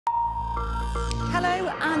Hello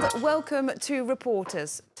and welcome to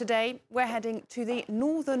Reporters. Today we're heading to the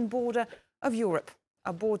northern border of Europe,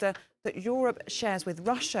 a border that Europe shares with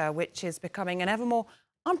Russia, which is becoming an ever more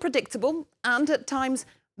unpredictable and at times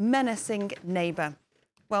menacing neighbour.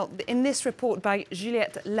 Well, in this report by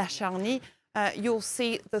Juliette Lacharny, you'll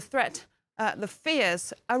see the threat, the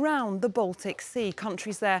fears around the Baltic Sea.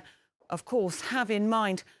 Countries there, of course, have in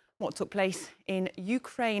mind what took place in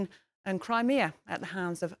Ukraine and Crimea at the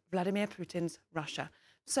hands of Vladimir Putin's Russia.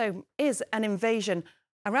 So is an invasion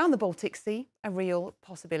around the Baltic Sea a real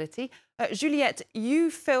possibility? Juliette, you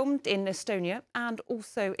filmed in Estonia and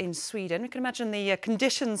also in Sweden. You can imagine the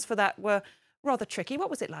conditions for that were rather tricky. What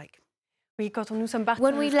was it like?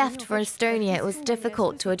 When we left for Estonia, it was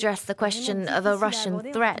difficult to address the question of a Russian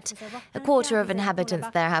threat. A quarter of inhabitants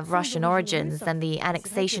there have Russian origins, and the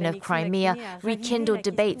annexation of Crimea rekindled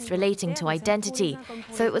debates relating to identity,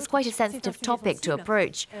 so it was quite a sensitive topic to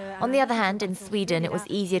approach. On the other hand, in Sweden, it was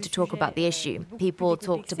easier to talk about the issue. People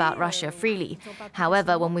talked about Russia freely.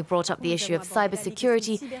 However, when we brought up the issue of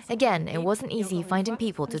cybersecurity, again, it wasn't easy finding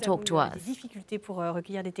people to talk to us.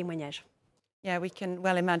 Yeah, we can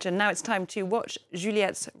well imagine. Now it's time to watch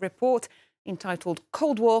Juliette's report entitled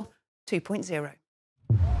Cold War 2.0.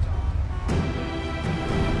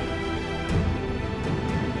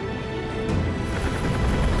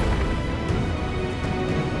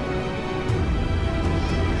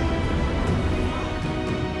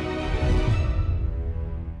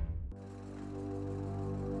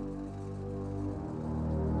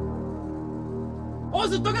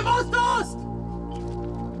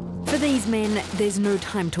 For these men, there's no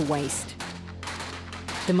time to waste.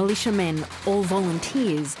 The militiamen, all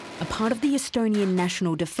volunteers, are part of the Estonian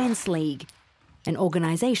National Defence League, an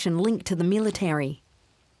organisation linked to the military.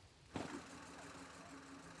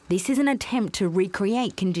 This is an attempt to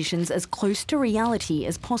recreate conditions as close to reality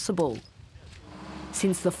as possible.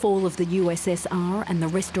 Since the fall of the USSR and the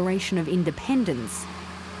restoration of independence,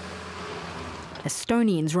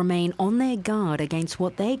 Estonians remain on their guard against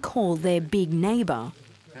what they call their big neighbour,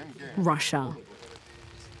 Russia.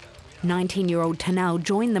 19-year-old Tanal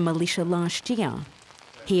joined the militia last year.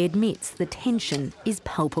 He admits the tension is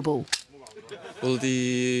palpable. All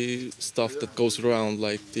the stuff that goes around,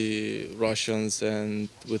 like the Russians and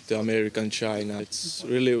with the American China, it's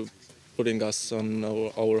really putting us on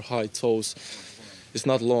our high toes. It's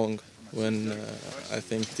not long when I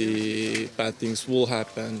think the bad things will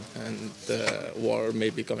happen and the war may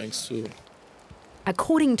be coming soon.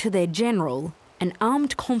 According to their general, an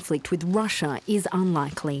armed conflict with Russia is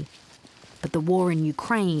unlikely. But the war in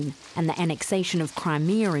Ukraine and the annexation of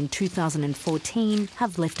Crimea in 2014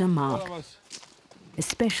 have left a mark,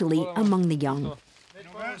 especially among the young.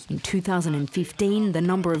 In 2015, the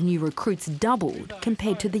number of new recruits doubled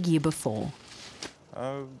compared to the year before.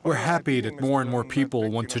 We're happy that more and more people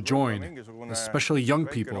want to join, especially young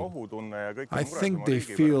people. I think they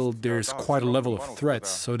feel there's quite a level of threats,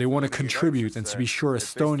 so they want to contribute and to be sure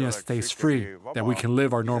Estonia stays free, that we can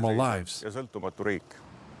live our normal lives.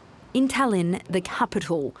 In Tallinn, the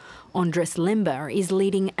capital, Andres Lember is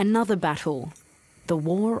leading another battle, the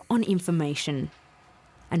war on information.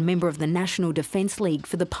 And member of the National Defence League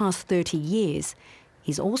for the past 30 years,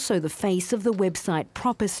 he's also the face of the website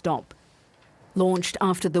Proper Stop. Launched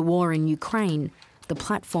after the war in Ukraine, the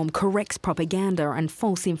platform corrects propaganda and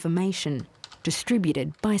false information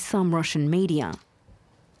distributed by some Russian media.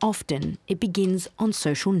 Often, it begins on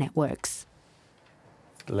social networks.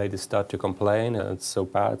 The ladies start to complain, it's so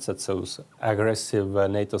bad that those aggressive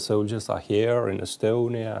NATO soldiers are here in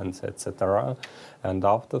Estonia, and etc. And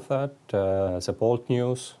after that, the bold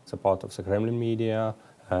news, the part of the Kremlin media,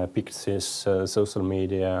 picked this social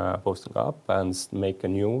media posting up and make a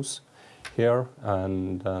news here,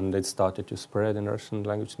 and it started to spread in Russian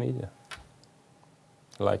language media.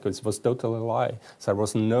 Like it was totally a lie. There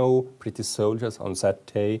was no British soldiers on that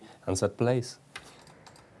day and that place.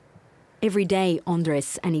 Every day,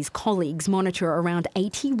 Andres and his colleagues monitor around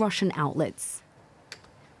 80 Russian outlets.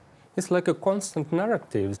 It's like a constant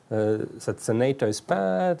narrative that the NATO is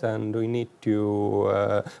bad and we need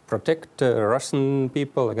to protect Russian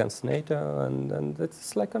people against NATO, and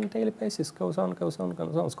it's like on a daily basis, goes on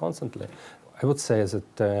constantly. I would say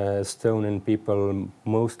that Estonian people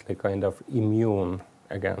mostly kind of immune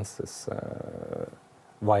against this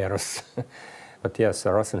virus. But yes,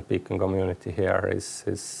 the Russian-speaking community here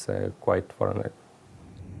is quite foreign.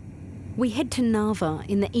 We head to Narva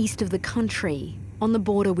in the east of the country, on the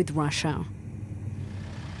border with Russia.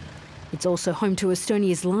 It's also home to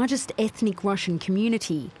Estonia's largest ethnic Russian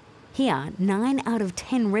community. Here, 9 out of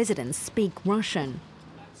 10 residents speak Russian,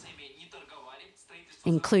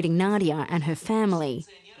 including Nadia and her family.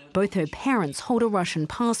 Both her parents hold a Russian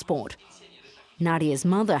passport. Nadia's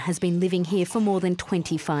mother has been living here for more than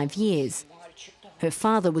 25 years. Her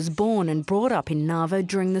father was born and brought up in Narva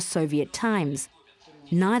during the Soviet times.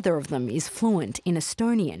 Neither of them is fluent in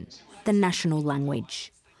Estonian, the national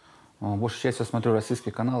language.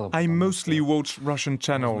 I mostly watch Russian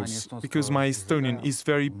channels because my Estonian is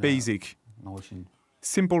very basic.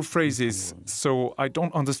 Simple phrases, so I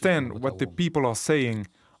don't understand what the people are saying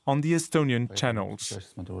on the Estonian channels.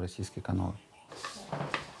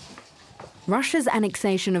 Russia's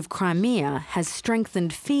annexation of Crimea has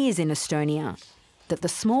strengthened fears in Estonia that the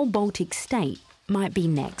small Baltic state might be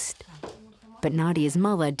next. But Nadia's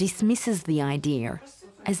mother dismisses the idea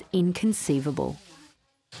as inconceivable.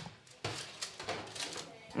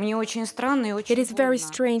 It is very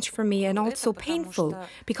strange for me and also painful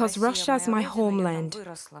because Russia is my homeland.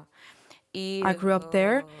 I grew up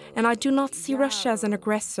there and I do not see Russia as an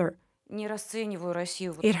aggressor.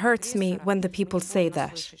 It hurts me when the people say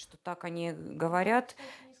that.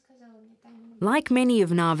 Like many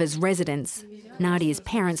of Narva's residents, Nadia's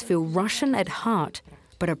parents feel Russian at heart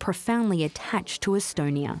but are profoundly attached to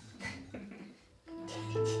Estonia.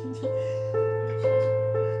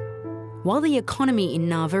 While the economy in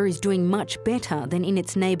Narva is doing much better than in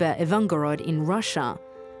its neighbour Ivangorod in Russia,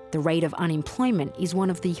 the rate of unemployment is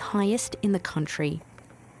one of the highest in the country.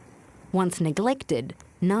 Once neglected,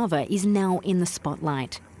 Narva is now in the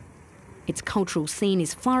spotlight. Its cultural scene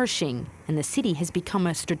is flourishing and the city has become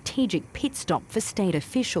a strategic pit stop for state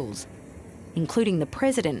officials, including the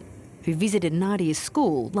president, who visited Nadia's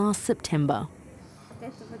school last September.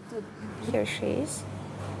 Here she is.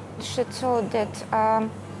 She told that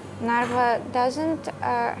Narva doesn't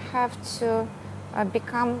have to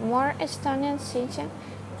become more Estonian city.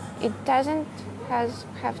 It doesn't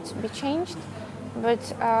have to be changed,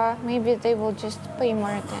 but maybe they will just pay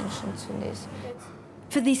more attention to this.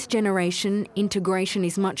 For this generation, integration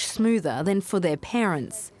is much smoother than for their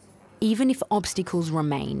parents, even if obstacles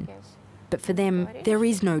remain. But for them, there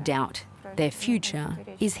is no doubt. Their future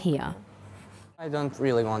is here. I don't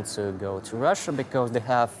really want to go to Russia because they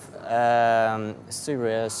have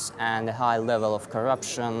serious and high level of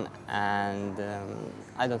corruption, and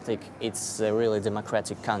I don't think it's a really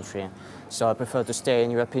democratic country. So I prefer to stay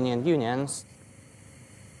in European Union.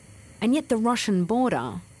 And yet the Russian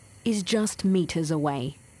border is just meters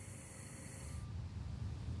away.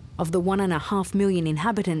 Of the 1.5 million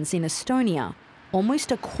inhabitants in Estonia,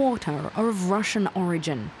 almost a quarter are of Russian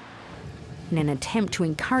origin. In an attempt to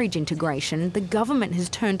encourage integration, the government has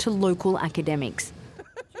turned to local academics,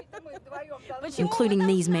 including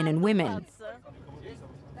these men and women.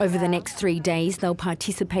 Over the next 3 days, they'll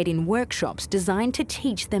participate in workshops designed to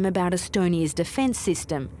teach them about Estonia's defence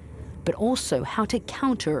system, but also how to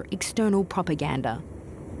counter external propaganda.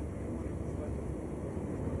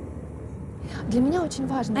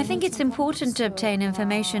 I think it's important to obtain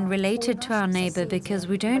information related to our neighbour because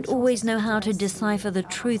we don't always know how to decipher the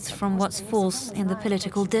truth from what's false in the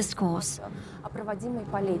political discourse.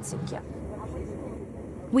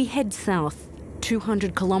 We head south,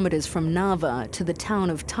 200 kilometres from Narva to the town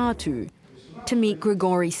of Tartu, to meet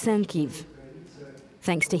Grigori Senkiv.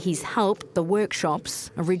 Thanks to his help, the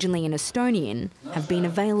workshops, originally in Estonian, have been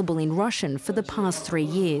available in Russian for the past 3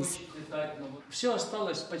 years.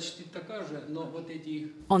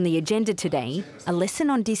 On the agenda today, a lesson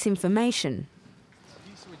on disinformation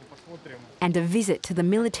and a visit to the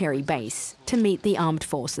military base to meet the armed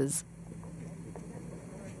forces.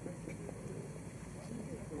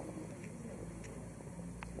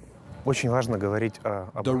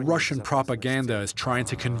 The Russian propaganda is trying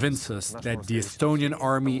to convince us that the Estonian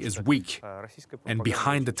army is weak and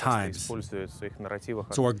behind the times.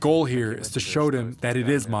 So our goal here is to show them that it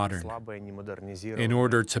is modern, in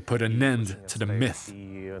order to put an end to the myth.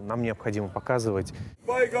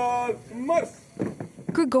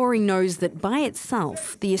 Grigori knows that by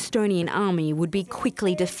itself, the Estonian army would be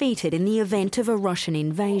quickly defeated in the event of a Russian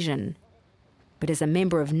invasion. But as a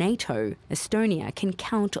member of NATO, Estonia can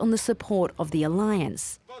count on the support of the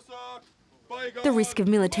alliance. The risk of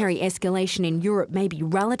military escalation in Europe may be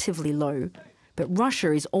relatively low, but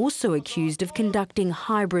Russia is also accused of conducting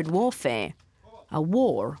hybrid warfare, a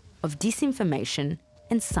war of disinformation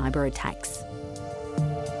and cyber attacks.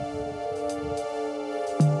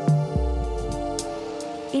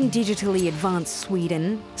 In digitally advanced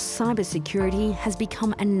Sweden, cybersecurity has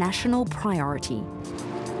become a national priority.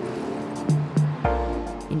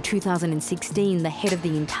 In 2016, the head of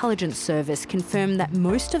the intelligence service confirmed that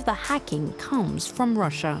most of the hacking comes from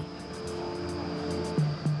Russia.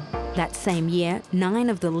 That same year, 9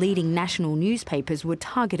 of the leading national newspapers were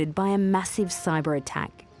targeted by a massive cyber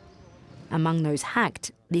attack. Among those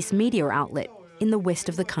hacked, this media outlet in the west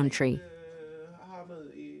of the country.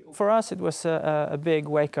 For us, it was a big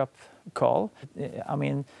wake-up call. I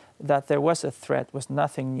mean, that there was a threat was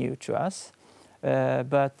nothing new to us,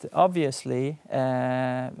 but obviously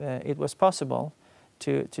it was possible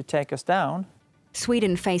to take us down.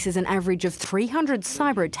 Sweden faces an average of 300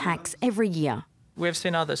 cyber attacks every year. We've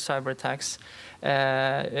seen other cyber attacks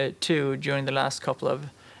too during the last couple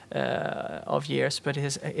of years, but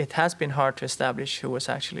it has been hard to establish who was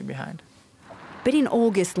actually behind. But in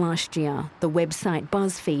August last year, the website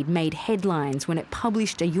BuzzFeed made headlines when it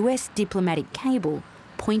published a US diplomatic cable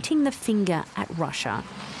pointing the finger at Russia,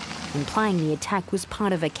 implying the attack was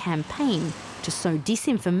part of a campaign to sow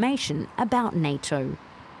disinformation about NATO.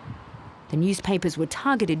 The newspapers were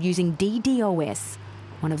targeted using DDoS,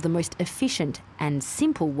 one of the most efficient and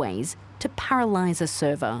simple ways to paralyse a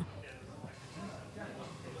server.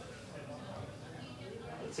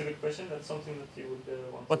 That's a good question. That's something that you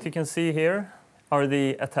would want. What you can see here are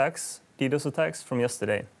the attacks, DDoS attacks from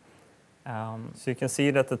yesterday. So you can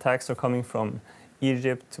see that the attacks are coming from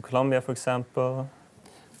Egypt to Colombia, for example.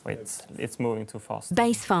 Wait, it's moving too fast.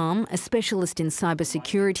 Base Farm, a specialist in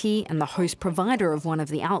cybersecurity and the host provider of one of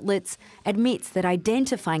the outlets, admits that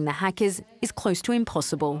identifying the hackers is close to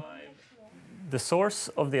impossible. The source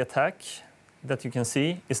of the attack that you can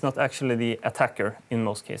see is not actually the attacker in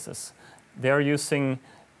most cases. They are using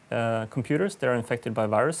computers that are infected by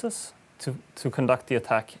viruses to conduct the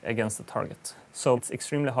attack against the target. So it's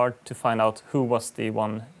extremely hard to find out who was the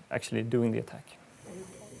one actually doing the attack.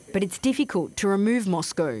 But it's difficult to remove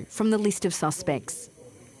Moscow from the list of suspects.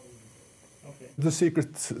 The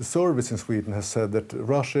Secret Service in Sweden has said that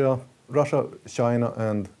Russia, China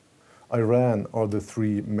and Iran are the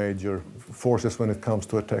three major forces when it comes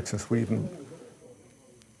to attacks in Sweden.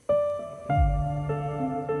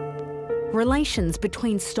 Relations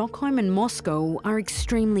between Stockholm and Moscow are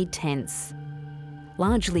extremely tense,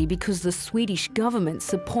 largely because the Swedish government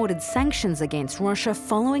supported sanctions against Russia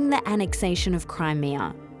following the annexation of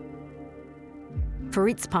Crimea. For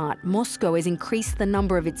its part, Moscow has increased the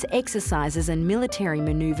number of its exercises and military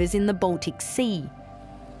manoeuvres in the Baltic Sea,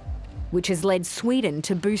 which has led Sweden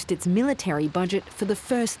to boost its military budget for the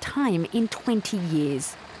first time in 20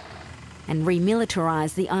 years and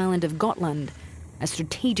remilitarise the island of Gotland, a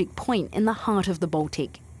strategic point in the heart of the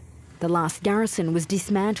Baltic. The last garrison was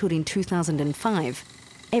dismantled in 2005.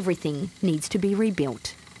 Everything needs to be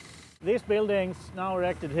rebuilt. These buildings now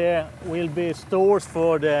erected here will be stores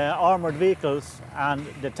for the armoured vehicles and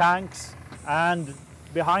the tanks, and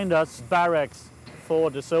behind us barracks for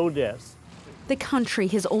the soldiers. The country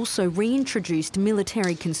has also reintroduced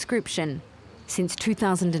military conscription. Since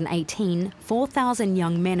 2018, 4,000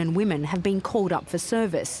 young men and women have been called up for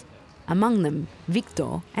service. Among them,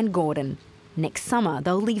 Victor and Gordon. Next summer,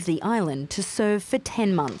 they'll leave the island to serve for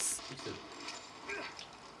 10 months.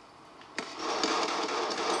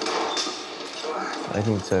 I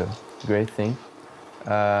think it's a great thing.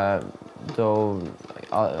 Though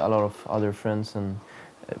a lot of other friends and,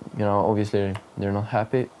 obviously they're not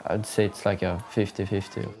happy. I'd say it's like a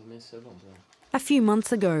 50-50. A few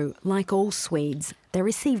months ago, like all Swedes, they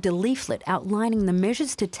received a leaflet outlining the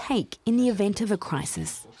measures to take in the event of a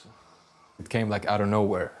crisis. It came like out of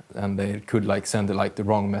nowhere, and they could send the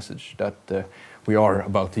wrong message that we are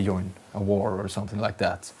about to join a war or something like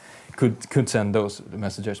that. Could send those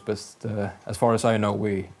messages, but as far as I know,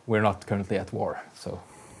 we're not currently at war. So.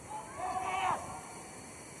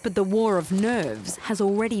 But the war of nerves has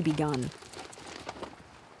already begun.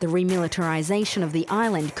 The remilitarization of the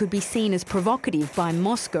island could be seen as provocative by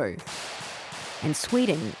Moscow, and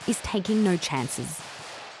Sweden is taking no chances.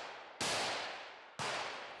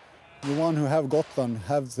 The one who have Gotland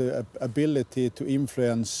have the ability to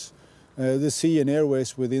influence the sea and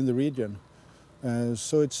airways within the region.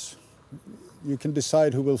 So you can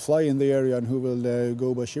decide who will fly in the area and who will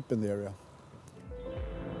go by ship in the area.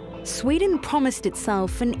 Sweden promised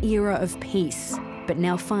itself an era of peace, but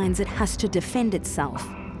now finds it has to defend itself.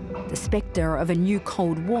 The spectre of a new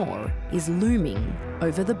Cold War is looming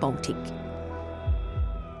over the Baltic.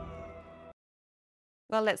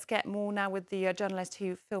 Well, let's get more now with the journalist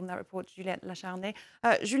who filmed that report, Juliette Lacharnay.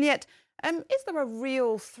 Juliette, is there a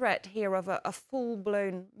real threat here of a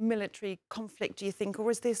full-blown military conflict, do you think,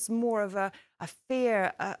 or is this more of a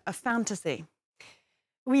fear, a fantasy?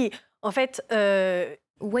 Oui, en fait,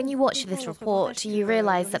 when you watch this report, you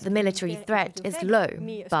realise that the military threat is low,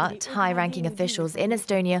 but high-ranking officials in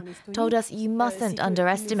Estonia told us you mustn't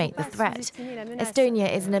underestimate the threat.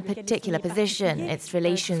 Estonia is in a particular position. Its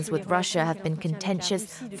relations with Russia have been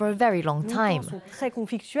contentious for a very long time.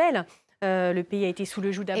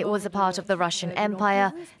 It was a part of the Russian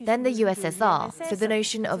Empire, then the USSR, so the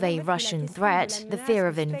notion of a Russian threat, the fear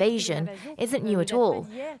of invasion, isn't new at all.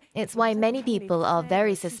 It's why many people are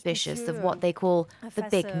very suspicious of what they call the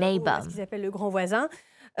big neighbor.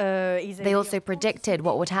 They also predicted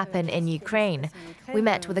what would happen in Ukraine. We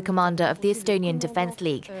met with the commander of the Estonian Defense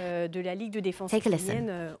League. Take a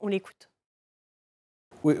listen.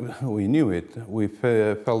 We knew it. We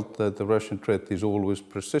felt that the Russian threat is always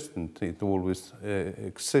persistent, it's always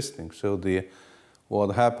existing. So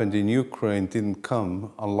what happened in Ukraine didn't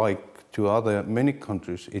come, unlike to many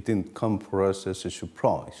countries, it didn't come for us as a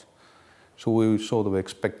surprise. So we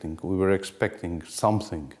were expecting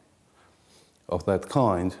something of that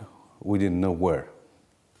kind. We didn't know where.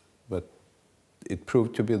 But it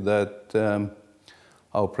proved to be that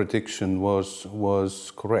our prediction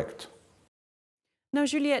was correct. Now,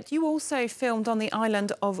 Juliette, you also filmed on the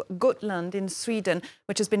island of Gotland in Sweden,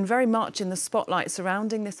 which has been very much in the spotlight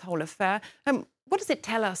surrounding this whole affair. What does it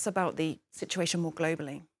tell us about the situation more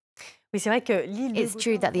globally? It's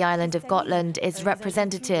true that the island of Gotland is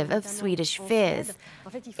representative of Swedish fears.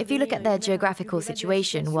 If you look at their geographical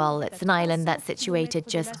situation, well, it's an island that's situated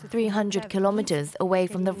just 300 kilometers away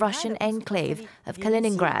from the Russian enclave of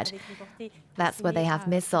Kaliningrad. That's where they have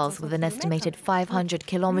missiles with an estimated 500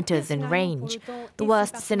 kilometers in range. The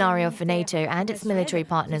worst scenario for NATO and its military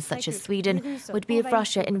partners such as Sweden would be if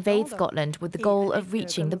Russia invades Gotland with the goal of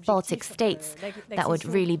reaching the Baltic states. That would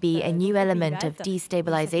really be a new element of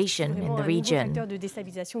destabilization in the region.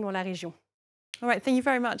 All right, thank you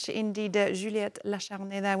very much indeed, Juliette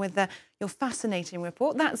Lacharnay there with your fascinating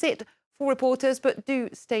report. That's it for Reporters, but do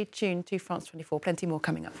stay tuned to France 24. Plenty more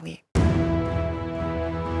coming up for you.